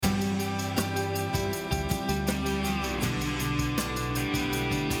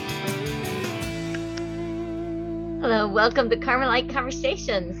Hello, welcome to Carmelite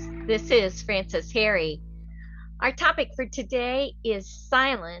Conversations. This is Frances Harry. Our topic for today is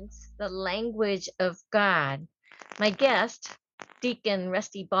silence, the language of God. My guest, Deacon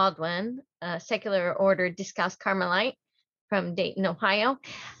Rusty Baldwin, a secular order Discalced Carmelite from Dayton, Ohio,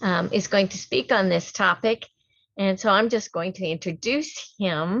 is going to speak on this topic. And so I'm just going to introduce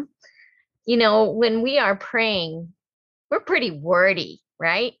him. You know, when we are praying, we're pretty wordy,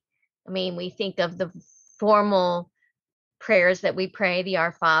 right? I mean, we think of the formal prayers that we pray, the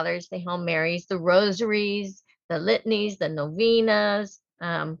Our Fathers, the Hail Marys, the rosaries, the litanies, the novenas.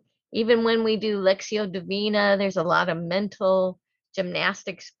 Even when we do Lectio Divina, there's a lot of mental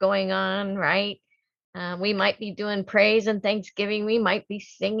gymnastics going on, right? We might be doing praise and thanksgiving, we might be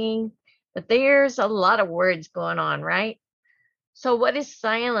singing, but there's a lot of words going on, right? So, what does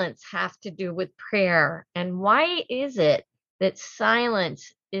silence have to do with prayer? And why is it that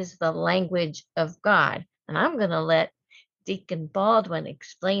silence is the language of God? And I'm going to let Deacon Baldwin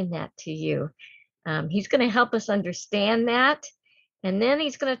explain that to you. He's going to help us understand that. And then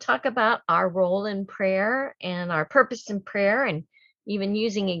he's going to talk about our role in prayer and our purpose in prayer, and even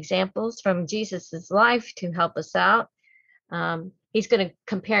using examples from Jesus's life to help us out. He's going to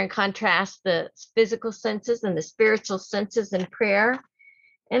compare and contrast the physical senses and the spiritual senses in prayer.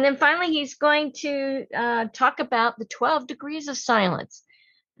 And then finally, he's going to talk about the 12 degrees of silence,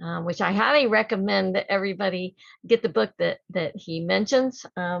 which I highly recommend that everybody get the book that he mentions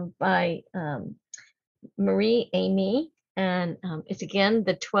by Marie-Aimee. And it's again,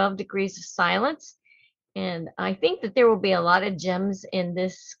 the 12 degrees of silence. And I think that there will be a lot of gems in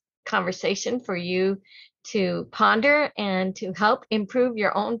this conversation for you to ponder and to help improve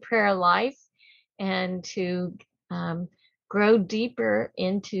your own prayer life and to grow deeper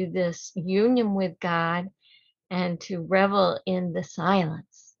into this union with God and to revel in the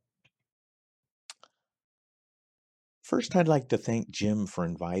silence. First, I'd like to thank Jim for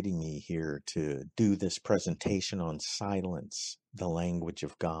inviting me here to do this presentation on silence, the language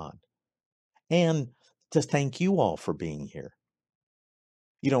of God, and to thank you all for being here.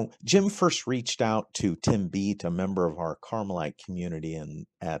 You know, Jim first reached out to Tim Beat, a member of our Carmelite community and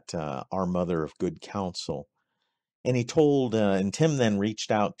at Our Mother of Good Counsel. And he told, and Tim then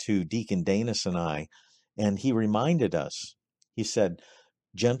reached out to Deacon Danis and I, and he reminded us, he said,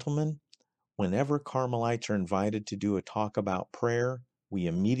 "Gentlemen, whenever Carmelites are invited to do a talk about prayer, we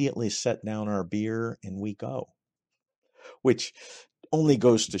immediately set down our beer and we go," which only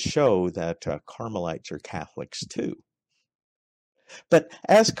goes to show that Carmelites are Catholics too. But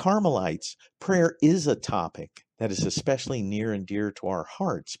as Carmelites, prayer is a topic that is especially near and dear to our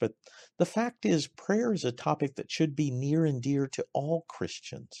hearts. But the fact is, prayer is a topic that should be near and dear to all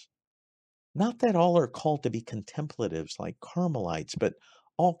Christians. Not that all are called to be contemplatives like Carmelites, but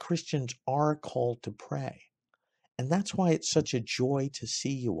all Christians are called to pray. And that's why it's such a joy to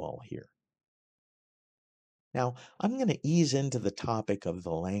see you all here. Now, I'm going to ease into the topic of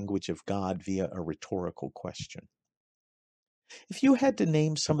the language of God via a rhetorical question. If you had to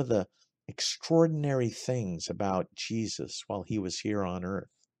name some of the extraordinary things about Jesus while he was here on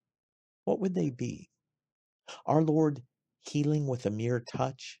earth, what would they be? Our Lord healing with a mere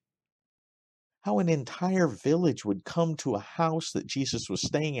touch? How an entire village would come to a house that Jesus was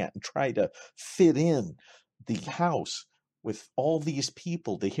staying at and try to fit in the house with all these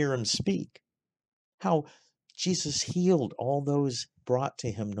people to hear him speak? How Jesus healed all those brought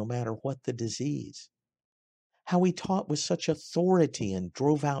to him no matter what the disease? How he taught with such authority and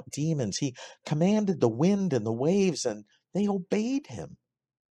drove out demons. He commanded the wind and the waves, and they obeyed him.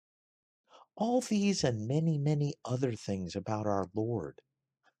 All these and many, many other things about our Lord,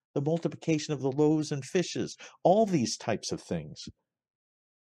 the multiplication of the loaves and fishes, all these types of things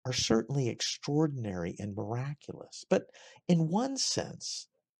are certainly extraordinary and miraculous. But in one sense,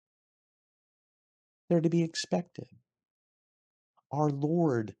 they're to be expected. Our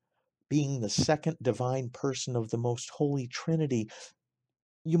Lord, being the second divine person of the most holy Trinity,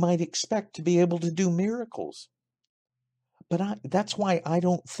 you might expect to be able to do miracles. But that's why I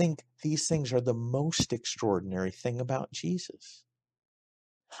don't think these things are the most extraordinary thing about Jesus.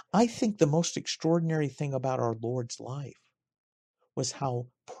 I think the most extraordinary thing about our Lord's life was how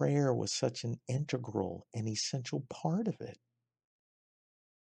prayer was such an integral and essential part of it.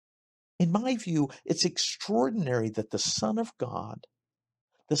 In my view, it's extraordinary that the Son of God,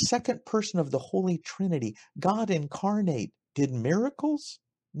 the second person of the Holy Trinity, God incarnate, did miracles?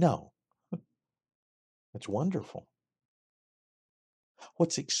 No. That's wonderful.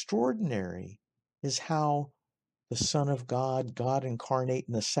 What's extraordinary is how the Son of God, God incarnate,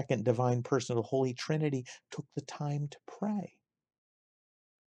 and the second divine person of the Holy Trinity took the time to pray.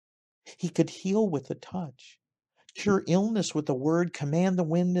 He could heal with a touch. cure illness with a word, command the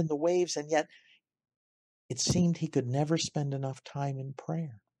wind and the waves, and yet it seemed he could never spend enough time in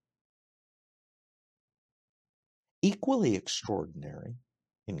prayer. Equally extraordinary,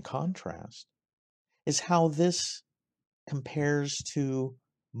 in contrast, is how this compares to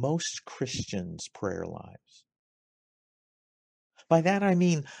most Christians' prayer lives. By that I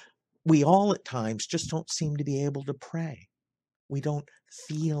mean, we all at times just don't seem to be able to pray. We don't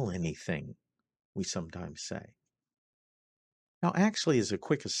feel anything, we sometimes say. Now, actually, as a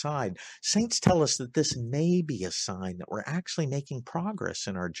quick aside, saints tell us that this may be a sign that we're actually making progress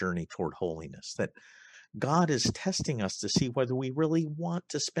in our journey toward holiness, that God is testing us to see whether we really want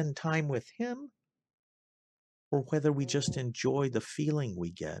to spend time with Him or whether we just enjoy the feeling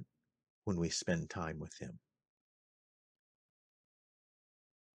we get when we spend time with Him.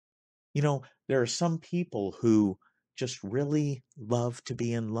 You know, there are some people who just really love to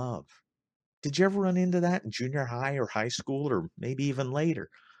be in love. Did you ever run into that in junior high or high school or maybe even later?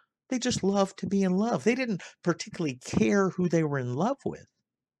 They just loved to be in love. They didn't particularly care who they were in love with.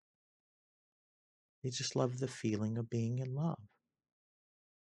 They just loved the feeling of being in love.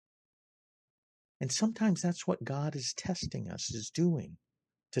 And sometimes that's what God is testing us, is doing,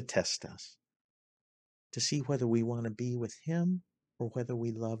 to test us, to see whether we want to be with Him or whether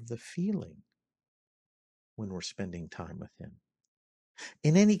we love the feeling when we're spending time with Him.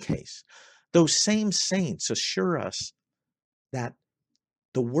 In any case, those same saints assure us that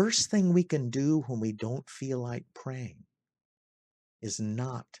the worst thing we can do when we don't feel like praying is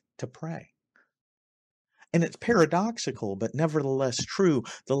not to pray. And it's paradoxical, but nevertheless true.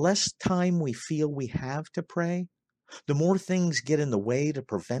 The less time we feel we have to pray, the more things get in the way to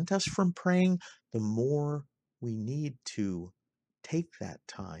prevent us from praying, the more we need to take that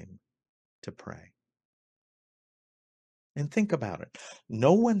time to pray. And think about it.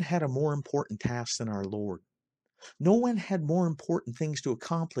 No one had a more important task than our Lord. No one had more important things to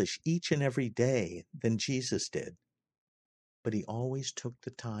accomplish each and every day than Jesus did. But He always took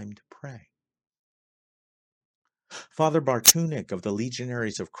the time to pray. Father Bartunek of the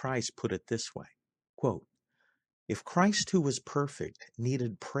Legionaries of Christ put it this way, quote, "If Christ, who was perfect,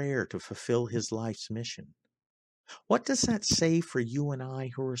 needed prayer to fulfill His life's mission, what does that say for you and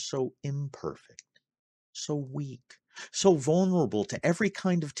I who are so imperfect, so weak, so vulnerable to every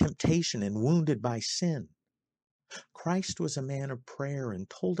kind of temptation and wounded by sin? Christ was a man of prayer and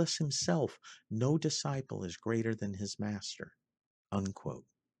told us Himself, no disciple is greater than his master." Unquote.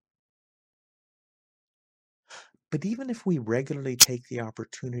 But even if we regularly take the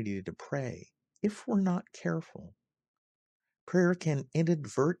opportunity to pray, if we're not careful, prayer can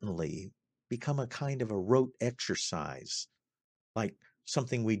inadvertently become a kind of a rote exercise, like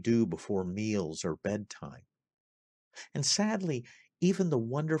something we do before meals or bedtime. And sadly, even the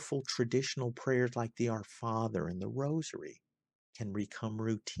wonderful traditional prayers like the Our Father and the Rosary can become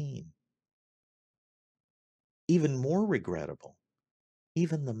routine. Even more regrettable,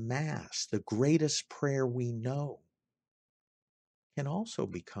 even the Mass, the greatest prayer we know, can also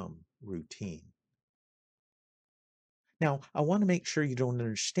become routine. Now, I want to make sure you don't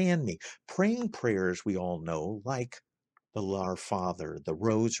understand me. Praying prayers, we all know, like the Our Father, the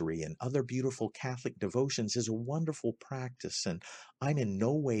Rosary, and other beautiful Catholic devotions, is a wonderful practice, and I'm in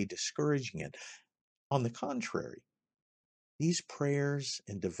no way discouraging it. On the contrary, these prayers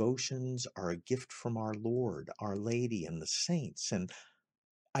and devotions are a gift from our Lord, Our Lady, and the saints, and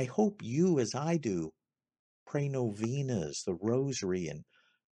I hope you, as I do, pray novenas, the Rosary, and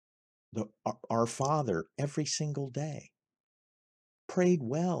Our Father every single day. Prayed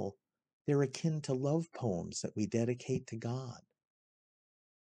well, they're akin to love poems that we dedicate to God.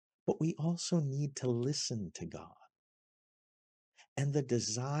 But we also need to listen to God. And the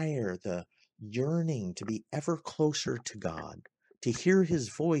desire, the yearning to be ever closer to God, to hear His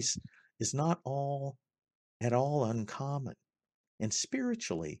voice, is not at all uncommon. And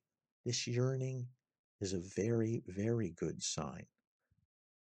spiritually, this yearning is a very, very good sign.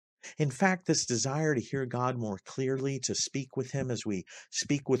 In fact, this desire to hear God more clearly, to speak with Him as we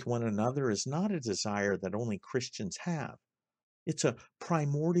speak with one another, is not a desire that only Christians have. It's a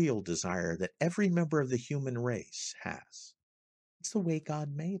primordial desire that every member of the human race has. It's the way God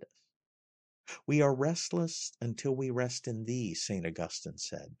made us. We are restless until we rest in Thee, St. Augustine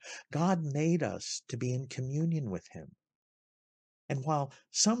said. God made us to be in communion with Him. And while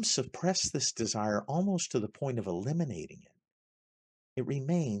some suppress this desire almost to the point of eliminating it, it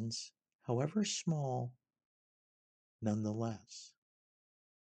remains, however small, nonetheless.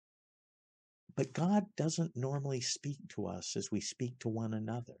 But God doesn't normally speak to us as we speak to one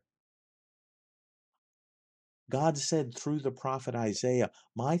another. God said through the prophet Isaiah,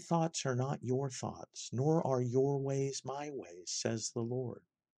 "My thoughts are not your thoughts, nor are your ways my ways, says the Lord."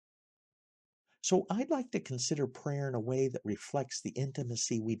 So I'd like to consider prayer in a way that reflects the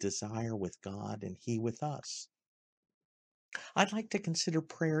intimacy we desire with God and He with us. I'd like to consider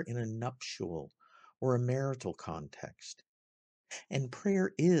prayer in a nuptial or a marital context. And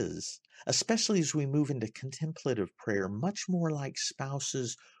prayer is, especially as we move into contemplative prayer, much more like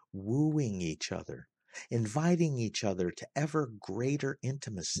spouses wooing each other, inviting each other to ever greater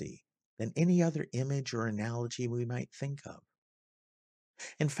intimacy than any other image or analogy we might think of.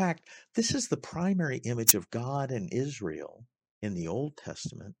 In fact, this is the primary image of God and Israel in the Old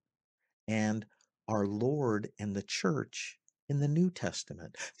Testament and our Lord and the church in the New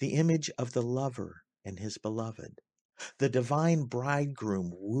Testament, the image of the lover and his beloved, the divine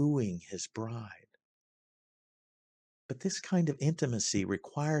bridegroom wooing his bride. But this kind of intimacy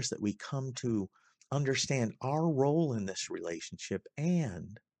requires that we come to understand our role in this relationship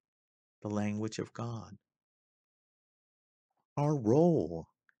and the language of God. Our role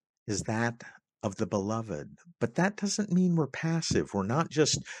is that of the beloved, but that doesn't mean we're passive. We're not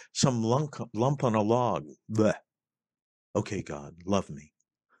just some lump on a log. Bleh. Okay, God, love me.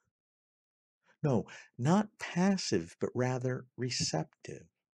 No, not passive, but rather receptive.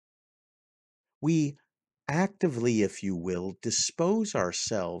 We actively, if you will, dispose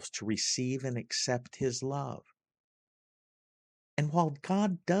ourselves to receive and accept His love. And while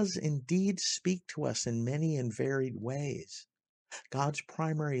God does indeed speak to us in many and varied ways, God's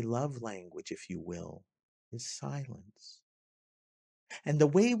primary love language, if you will, is silence. And the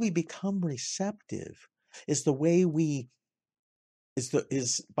way we become receptive is the way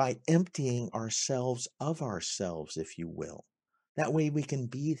is by emptying ourselves of ourselves, if you will. That way we can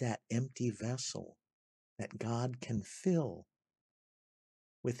be that empty vessel that God can fill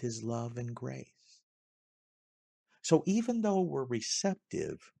with His love and grace. So even though we're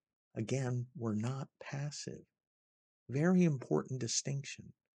receptive, again, we're not passive. Very important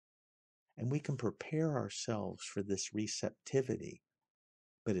distinction. And we can prepare ourselves for this receptivity,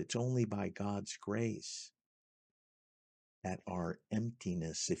 but it's only by God's grace that our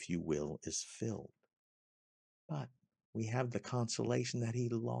emptiness, if you will, is filled. But we have the consolation that He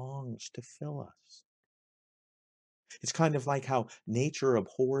longs to fill us. It's kind of like how nature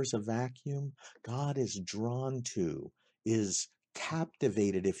abhors a vacuum. God is drawn to, is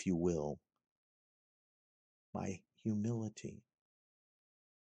captivated, if you will, by humility.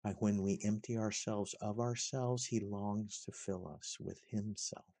 By when we empty ourselves of ourselves, He longs to fill us with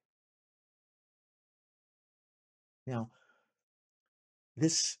Himself. Now,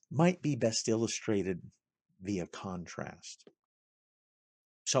 this might be best illustrated via contrast.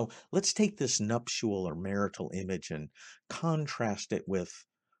 So let's take this nuptial or marital image and contrast it with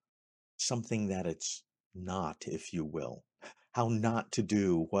something that it's not, if you will. How not to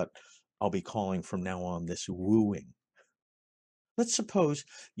do what I'll be calling from now on this wooing. Let's suppose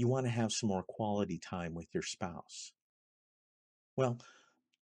you want to have some more quality time with your spouse. Well,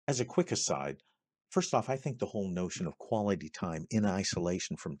 as a quick aside, first off, I think the whole notion of quality time in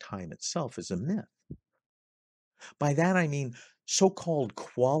isolation from time itself is a myth. By that I mean so-called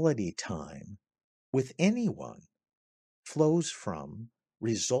quality time with anyone flows from,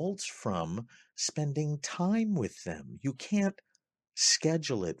 results from spending time with them. You can't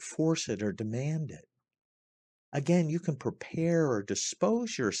schedule it, force it, or demand it. Again, you can prepare or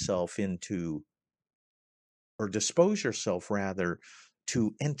dispose yourself rather,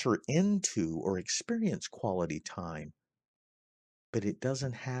 to enter into or experience quality time, but it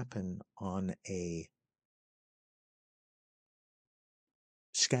doesn't happen on a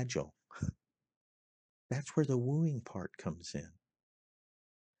schedule. That's where the wooing part comes in.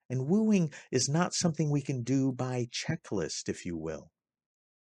 And wooing is not something we can do by checklist, if you will.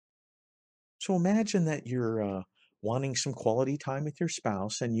 So imagine that you're wanting some quality time with your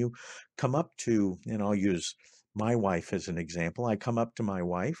spouse, and you come up to, and I'll use my wife as an example. I come up to my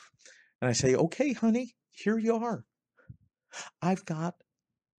wife and I say, "Okay, honey, here you are. I've got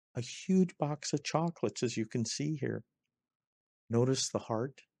a huge box of chocolates, as you can see here. Notice the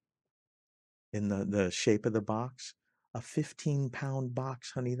heart in the shape of the box. A 15-pound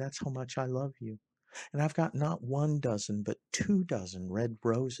box, honey. That's how much I love you. And I've got not 1 dozen, but 2 dozen red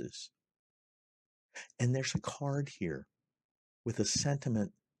roses. And there's a card here with a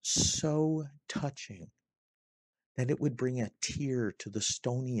sentiment so touching that it would bring a tear to the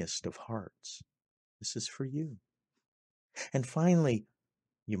stoniest of hearts. This is for you. And finally,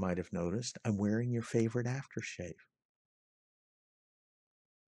 you might have noticed, I'm wearing your favorite aftershave.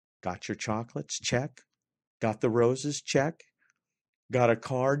 Got your chocolates? Check. Got the roses? Check. Got a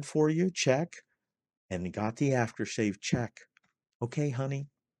card for you? Check. and got the aftershave check. Okay, honey,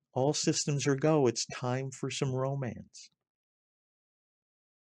 all systems are go. It's time for some romance.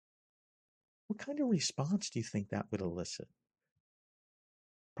 What kind of response do you think that would elicit?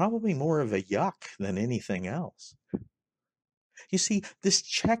 Probably more of a yuck than anything else. You see, this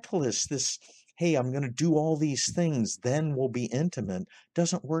checklist, this, hey, I'm going to do all these things, then we'll be intimate,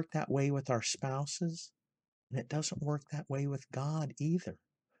 doesn't work that way with our spouses, and it doesn't work that way with God either.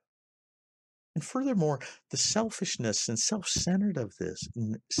 And furthermore, the selfishness and self-centeredness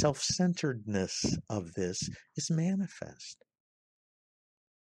of this is manifest.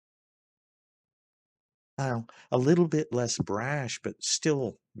 Now, a little bit less brash, but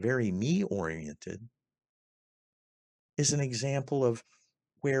still very me-oriented, is an example of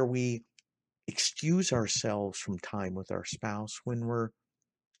where we excuse ourselves from time with our spouse when we're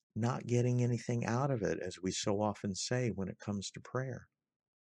not getting anything out of it, as we so often say when it comes to prayer.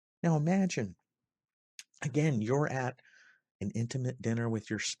 Now imagine, again, you're at an intimate dinner with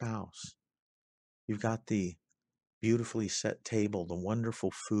your spouse. You've got the beautifully set table, the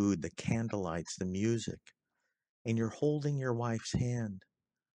wonderful food, the candlelights, the music, and you're holding your wife's hand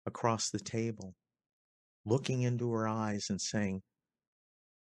across the table, looking into her eyes and saying,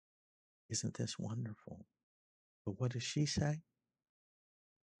 "Isn't this wonderful?" But what does she say?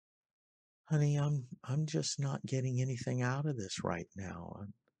 "Honey, I'm just not getting anything out of this right now.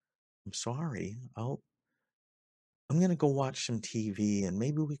 I'm sorry. I'm going to go watch some TV and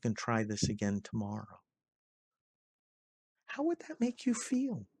maybe we can try this again tomorrow." How would that make you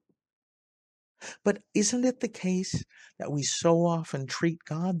feel? But isn't it the case that we so often treat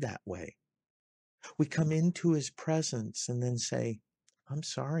God that way? We come into his presence and then say, "I'm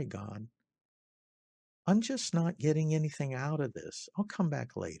sorry, God. I'm just not getting anything out of this. I'll come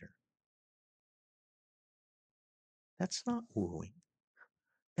back later." That's not wooing.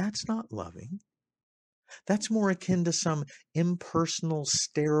 That's not loving. That's more akin to some impersonal,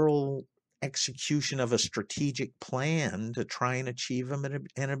 sterile execution of a strategic plan to try and achieve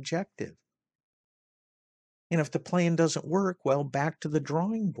an objective. And if the plan doesn't work, well, back to the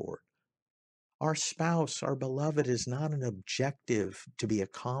drawing board. Our spouse, our beloved, is not an objective to be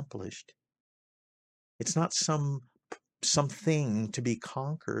accomplished. It's not something to be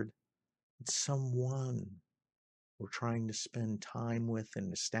conquered. It's someone we're trying to spend time with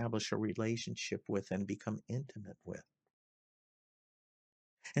and establish a relationship with and become intimate with.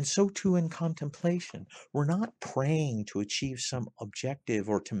 And so too in contemplation. We're not praying to achieve some objective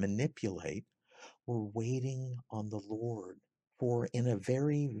or to manipulate. We're waiting on the Lord for, in a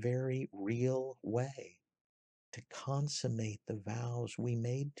very, very real way, to consummate the vows we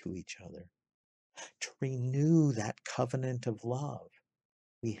made to each other, to renew that covenant of love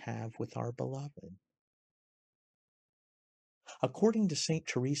we have with our beloved. According to St.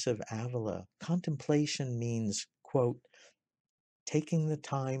 Teresa of Avila, contemplation means, quote, taking the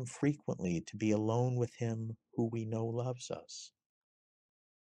time frequently to be alone with him who we know loves us.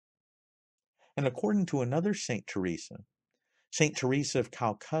 And according to another St. Teresa of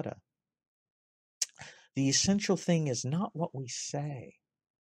Calcutta, the essential thing is not what we say,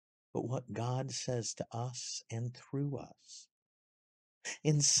 but what God says to us and through us.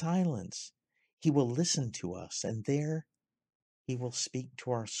 In silence, he will listen to us, and there he will speak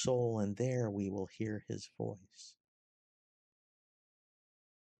to our soul, and there we will hear his voice.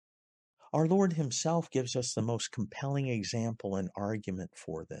 Our Lord himself gives us the most compelling example and argument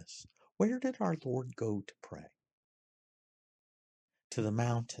for this. Where did our Lord go to pray? To the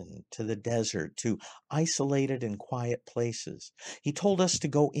mountain, to the desert, to isolated and quiet places. He told us to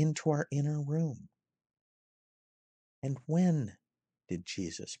go into our inner room. And when did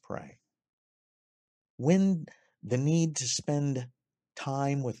Jesus pray? When the need to spend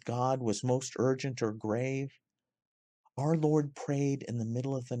time with God was most urgent or grave, our Lord prayed in the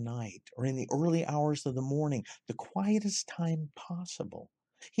middle of the night or in the early hours of the morning, the quietest time possible.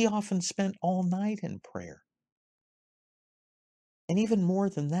 He often spent all night in prayer. And even more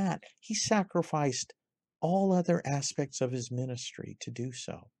than that, he sacrificed all other aspects of his ministry to do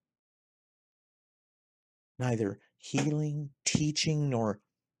so. Neither healing, teaching, nor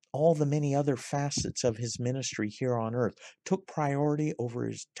all the many other facets of his ministry here on earth took priority over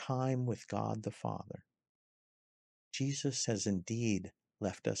his time with God the Father. Jesus has indeed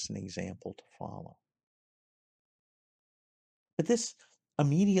left us an example to follow. But this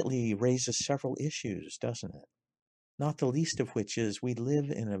immediately raises several issues, doesn't it? Not the least of which is we live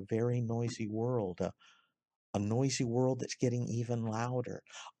in a very noisy world, a noisy world that's getting even louder.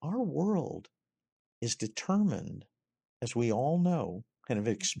 Our world is determined, as we all know and have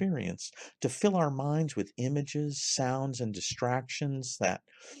experienced, to fill our minds with images, sounds, and distractions that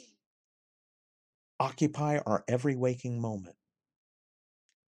occupy our every waking moment.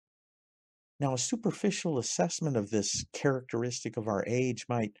 Now, a superficial assessment of this characteristic of our age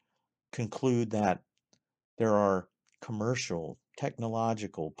might conclude that there are commercial,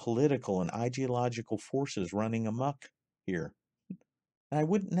 technological, political, and ideological forces running amok here. And I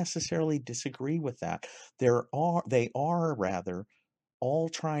wouldn't necessarily disagree with that. They are rather all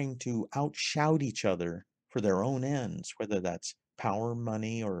trying to outshout each other for their own ends, whether that's power,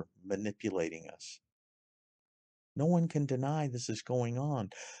 money, or manipulating us. No one can deny this is going on.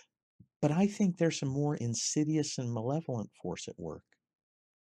 But I think there's a more insidious and malevolent force at work,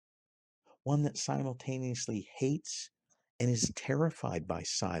 one that simultaneously hates and is terrified by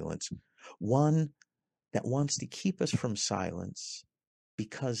silence, one that wants to keep us from silence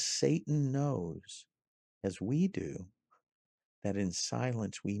because Satan knows, as we do, that in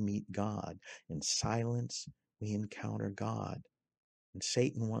silence we meet God. In silence we encounter God. And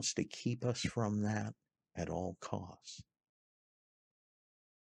Satan wants to keep us from that at all costs.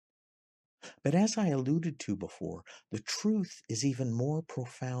 But as I alluded to before, the truth is even more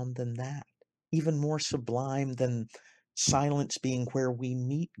profound than that, even more sublime than silence being where we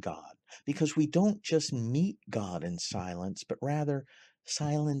meet God. Because we don't just meet God in silence, but rather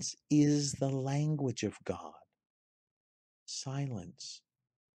silence is the language of God. Silence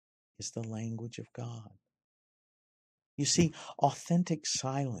is the language of God. You see, authentic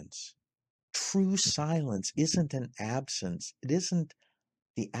silence, true silence, isn't an absence. It isn't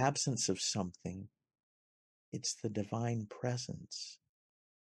the absence of something. It's the divine presence.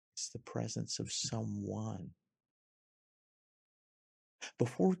 It's the presence of someone.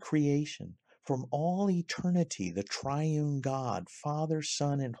 Before creation, from all eternity, the triune God, Father,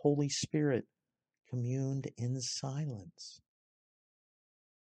 Son, and Holy Spirit communed in silence.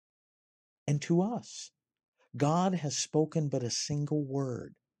 And to us, God has spoken but a single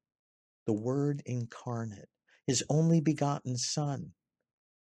word, the Word incarnate, His only begotten Son.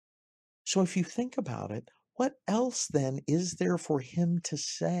 So if you think about it, what else then is there for Him to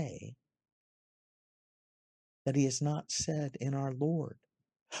say that He has not said in our Lord?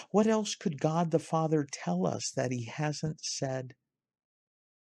 What else could God the Father tell us that He hasn't said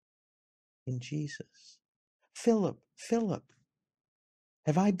in Jesus? Philip,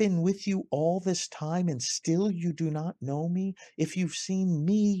 have I been with you all this time and still you do not know me? If you've seen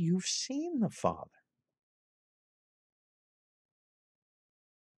me, you've seen the Father.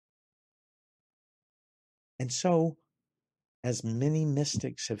 And so, as many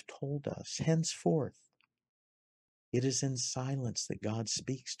mystics have told us, henceforth, it is in silence that God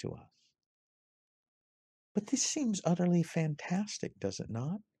speaks to us. But this seems utterly fantastic, does it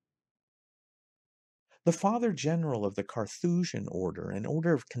not? The Father General of the Carthusian order, an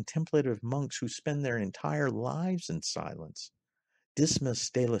order of contemplative monks who spend their entire lives in silence, Dismas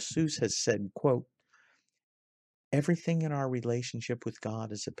de Jesus has said, quote, everything in our relationship with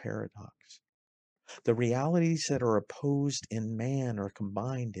God is a paradox. The realities that are opposed in man are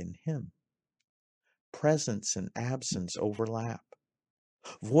combined in him. Presence and absence overlap.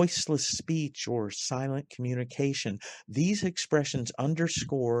 Voiceless speech or silent communication, these expressions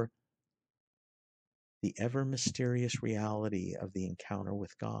underscore the ever mysterious reality of the encounter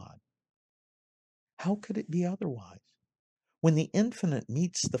with God. How could it be otherwise? When the infinite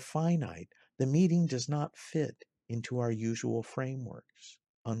meets the finite, the meeting does not fit into our usual frameworks.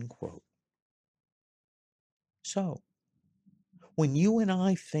 Unquote. So, when you and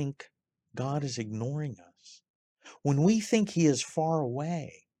I think God is ignoring us, when we think He is far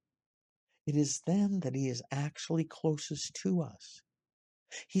away, it is then that He is actually closest to us.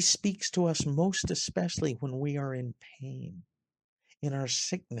 He speaks to us most especially when we are in pain, in our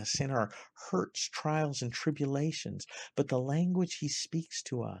sickness, in our hurts, trials, and tribulations. But the language He speaks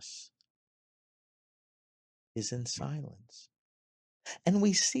to us is in silence. And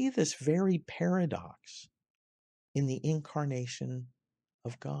we see this very paradox in the incarnation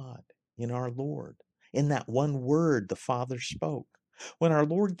of God, in our Lord, in that one word the Father spoke. When our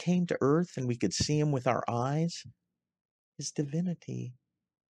Lord came to earth and we could see Him with our eyes, His divinity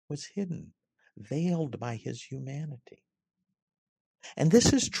was hidden, veiled by His humanity. And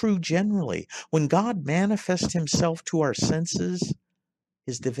this is true generally. When God manifests Himself to our senses,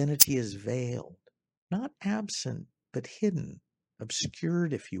 His divinity is veiled, not absent, but hidden,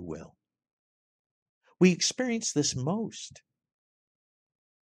 obscured, if you will. We experience this most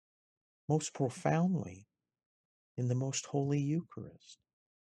profoundly in the most holy Eucharist.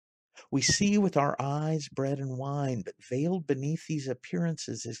 We see with our eyes bread and wine, but veiled beneath these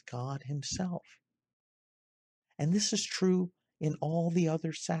appearances is God Himself. And this is true in all the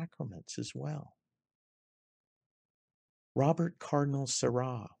other sacraments as well. Robert Cardinal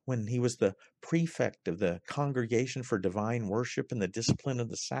Sarah, when he was the prefect of the Congregation for Divine Worship and the Discipline of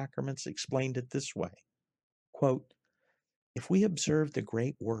the Sacraments, explained it this way, quote, "If we observe the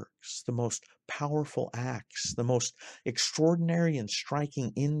great works, the most powerful acts, the most extraordinary and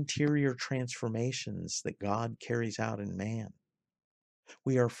striking interior transformations that God carries out in man,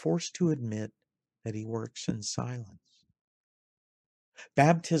 we are forced to admit that he works in silence.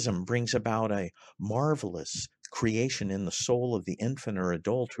 Baptism brings about a marvelous creation in the soul of the infant or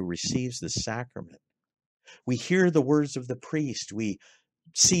adult who receives the sacrament. We hear the words of the priest. We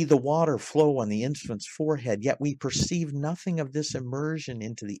see the water flow on the infant's forehead, yet we perceive nothing of this immersion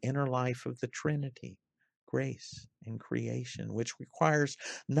into the inner life of the Trinity, grace and creation, which requires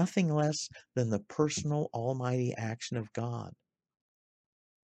nothing less than the personal almighty action of God.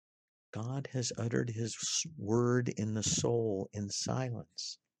 God has uttered his word in the soul in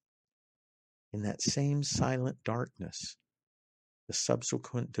silence. In that same silent darkness, the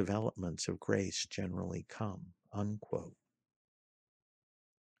subsequent developments of grace generally come." Unquote.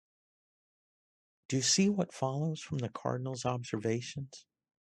 Do you see what follows from the Cardinal's observations?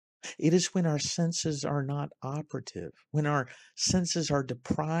 It is when our senses are not operative, when our senses are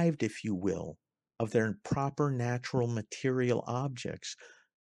deprived, if you will, of their proper natural material objects.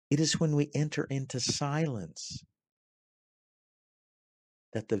 It is when we enter into silence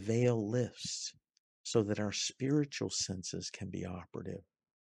that the veil lifts so that our spiritual senses can be operative.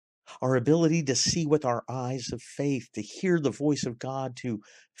 Our ability to see with our eyes of faith, to hear the voice of God, to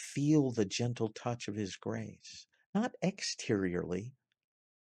feel the gentle touch of his grace, not exteriorly,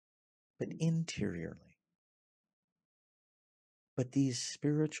 but interiorly. But these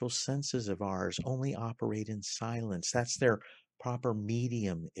spiritual senses of ours only operate in silence. That's their proper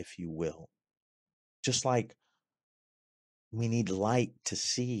medium, if you will. Just like we need light to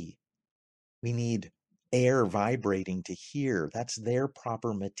see, we need air vibrating to hear. That's their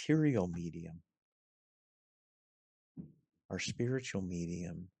proper material medium. Our spiritual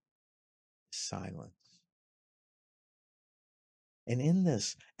medium is silence. And in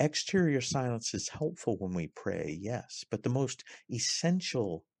this, exterior silence is helpful when we pray, yes, but the most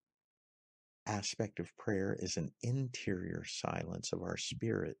essential aspect of prayer is an interior silence of our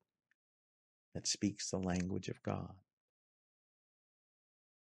spirit that speaks the language of God.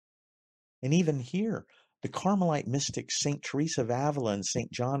 And even here, the Carmelite mystics St. Teresa of Avila and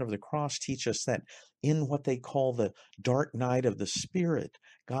St. John of the Cross teach us that in what they call the dark night of the spirit,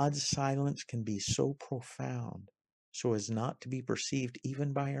 God's silence can be so profound so as not to be perceived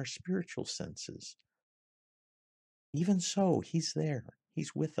even by our spiritual senses. Even so, he's there.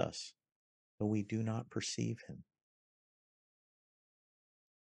 He's with us, though we do not perceive him.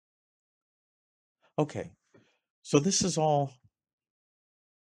 Okay, so this has all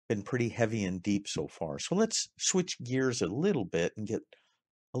been pretty heavy and deep so far. So let's switch gears a little bit and get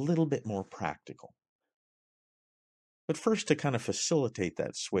a little bit more practical. But first, to kind of facilitate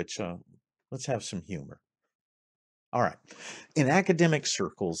that switch, let's have some humor. All right. In academic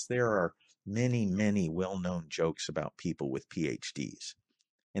circles, there are many, many well-known jokes about people with PhDs.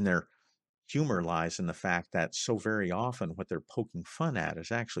 And their humor lies in the fact that so very often what they're poking fun at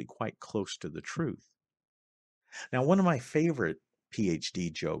is actually quite close to the truth. Now, one of my favorite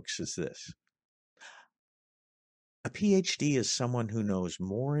PhD jokes is this. A PhD is someone who knows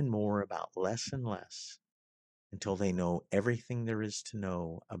more and more about less and less until they know everything there is to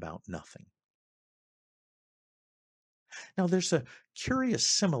know about nothing. Now, there's a curious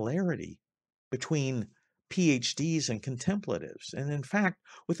similarity between PhDs and contemplatives. And in fact,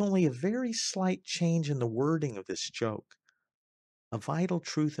 with only a very slight change in the wording of this joke, a vital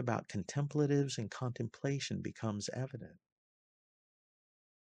truth about contemplatives and contemplation becomes evident.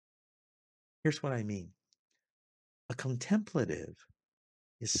 Here's what I mean. A contemplative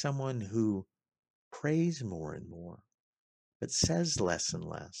is someone who prays more and more, but says less and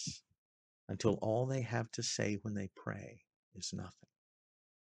less until all they have to say when they pray is nothing.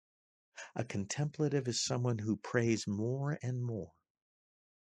 A contemplative is someone who prays more and more,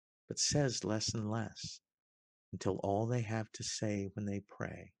 but says less and less until all they have to say when they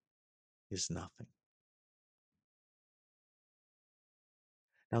pray is nothing.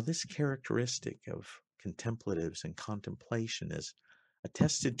 Now, this characteristic of contemplatives and contemplation is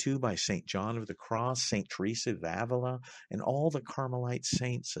attested to by St. John of the Cross, St. Teresa of Avila, and all the Carmelite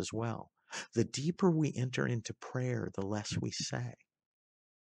saints as well. The deeper we enter into prayer, the less we say.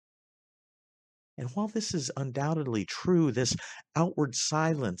 And while this is undoubtedly true, this outward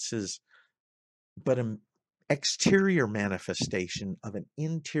silence is but an exterior manifestation of an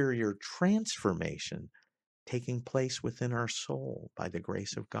interior transformation taking place within our soul by the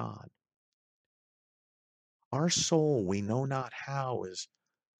grace of God. Our soul, we know not how, is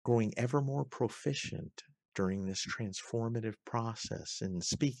growing ever more proficient during this transformative process in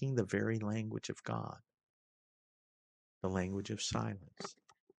speaking the very language of God, the language of silence.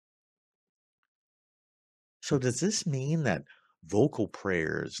 So does this mean that vocal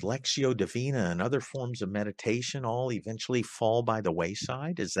prayers, Lectio Divina, and other forms of meditation all eventually fall by the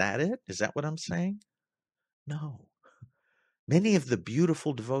wayside? Is that it? Is that what I'm saying? No. Many of the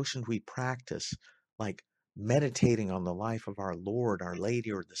beautiful devotions we practice, like meditating on the life of our Lord, Our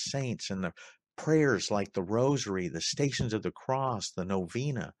Lady, or the saints, and the prayers like the Rosary, the Stations of the Cross, the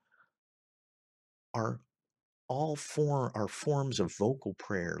Novena, are are forms of vocal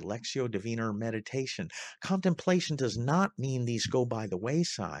prayer, Lectio Divina, or meditation. Contemplation does not mean these go by the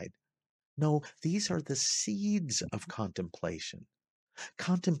wayside. No, these are the seeds of contemplation.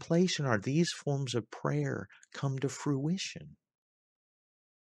 Contemplation are these forms of prayer come to fruition.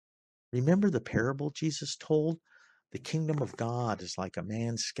 Remember the parable Jesus told? The kingdom of God is like a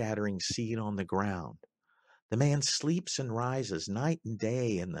man scattering seed on the ground. The man sleeps and rises night and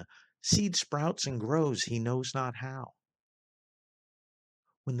day, and the seed sprouts and grows, he knows not how.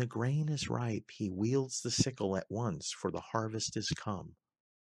 When the grain is ripe, he wields the sickle at once, for the harvest is come.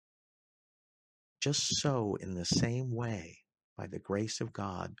 Just so, in the same way, by the grace of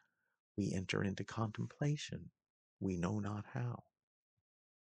God, we enter into contemplation. We know not how.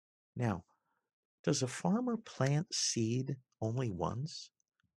 Now, does a farmer plant seed only once?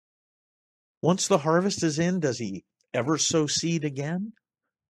 Once the harvest is in, does he ever sow seed again?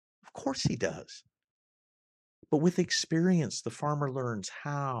 Of course he does. But with experience, the farmer learns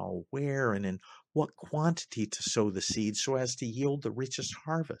how, where, and in what quantity to sow the seed so as to yield the richest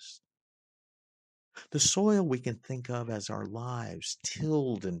harvest. The soil we can think of as our lives,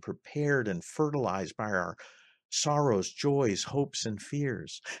 tilled and prepared and fertilized by our sorrows, joys, hopes, and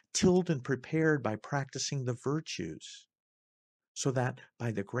fears, tilled and prepared by practicing the virtues, so that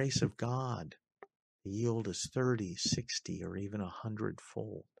by the grace of God, the yield is 30, 60, or even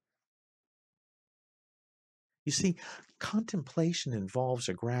 100-fold. You see, contemplation involves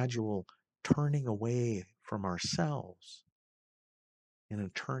a gradual turning away from ourselves and a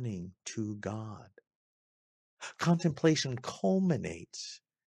turning to God. Contemplation culminates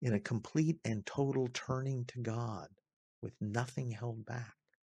in a complete and total turning to God with nothing held back.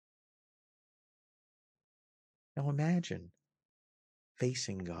 Now imagine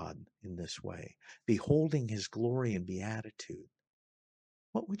facing God in this way, beholding his glory and beatitude.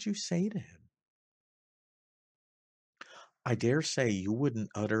 What would you say to him? I dare say you wouldn't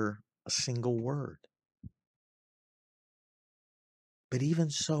utter a single word. But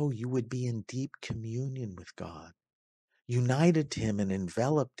even so, you would be in deep communion with God, united to him and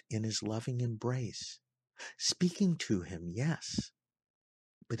enveloped in his loving embrace, speaking to him, yes,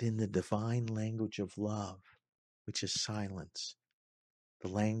 but in the divine language of love, which is silence, the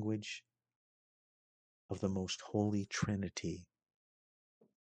language of the most holy Trinity.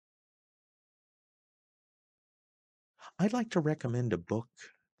 I'd like to recommend a book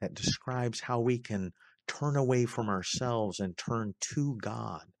that describes how we can turn away from ourselves and turn to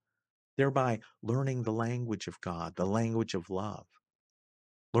God, thereby learning the language of God, the language of love,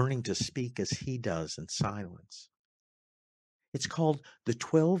 learning to speak as he does in silence. It's called The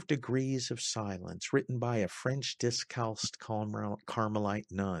 12 Degrees of Silence, written by a French discalced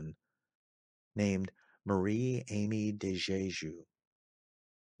Carmelite nun named Marie-Aimee De Jesus.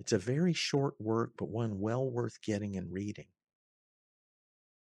 It's a very short work, but one well worth getting and reading.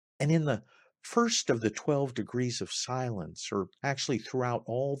 And in the first of the 12 degrees of silence, or actually throughout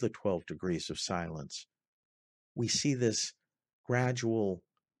all the 12 degrees of silence, we see this gradual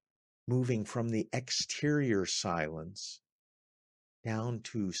moving from the exterior silence down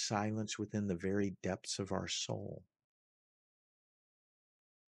to silence within the very depths of our soul.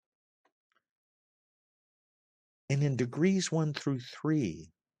 And in degrees 1 through 3,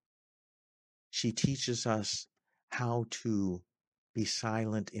 she teaches us how to be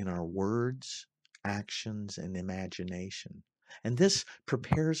silent in our words, actions, and imagination. And this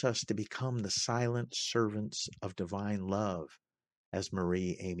prepares us to become the silent servants of divine love, as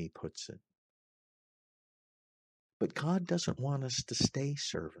Marie-Aimee puts it. But God doesn't want us to stay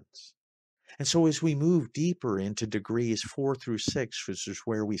servants. And so as we move deeper into degrees 4 through 6, which is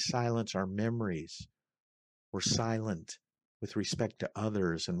where we silence our memories, we're silent with respect to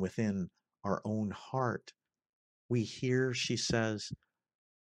others and within our own heart, we hear, she says,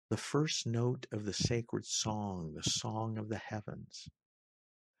 the first note of the sacred song, the song of the heavens.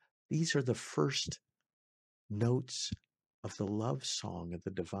 These are the first notes of the love song of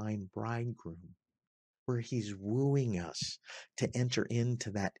the divine bridegroom, where he's wooing us to enter into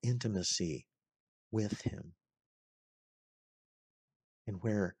that intimacy with him. and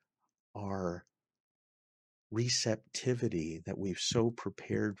where our receptivity that we've so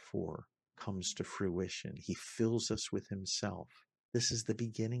prepared for comes to fruition. He fills us with himself. This is the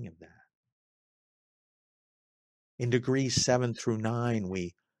beginning of that. In degrees 7 through 9,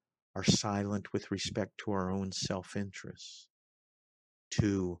 we are silent with respect to our own self-interest,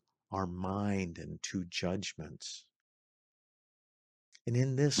 to our mind, and to judgments. And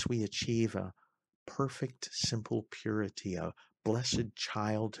in this we achieve a perfect, simple purity, a blessed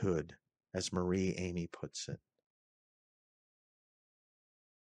childhood, as Marie-Aimee puts it.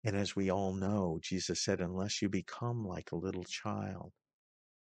 And as we all know, Jesus said, unless you become like a little child,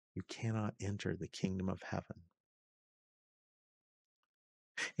 you cannot enter the kingdom of heaven.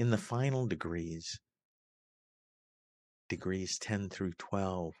 In the final degrees 10 through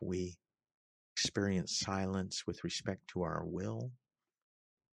 12, we experience silence with respect to our will,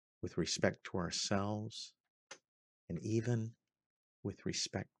 with respect to ourselves, and even with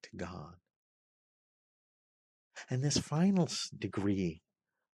respect to God. And this final degree,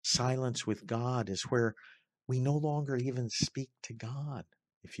 silence with God, is where we no longer even speak to God,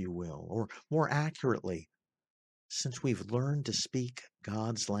 if you will, or more accurately, since we've learned to speak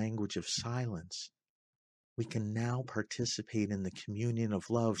God's language of silence, we can now participate in the communion of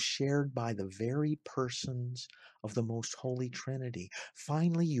love shared by the very persons of the Most Holy Trinity,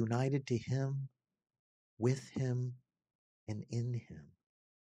 finally united to Him, with Him, and in Him,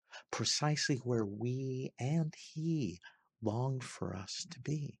 precisely where we and He longed for us to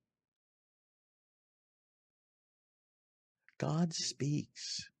be. God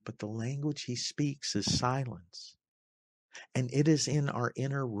speaks, but the language He speaks is silence. And it is in our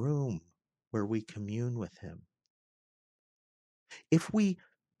inner room where we commune with Him. If we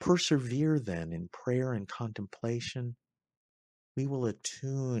persevere then in prayer and contemplation, we will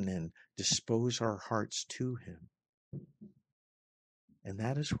attune and dispose our hearts to Him. And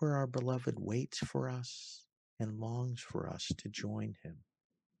that is where our beloved waits for us and longs for us to join Him.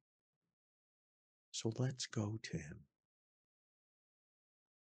 So let's go to Him.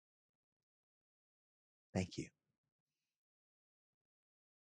 Thank you.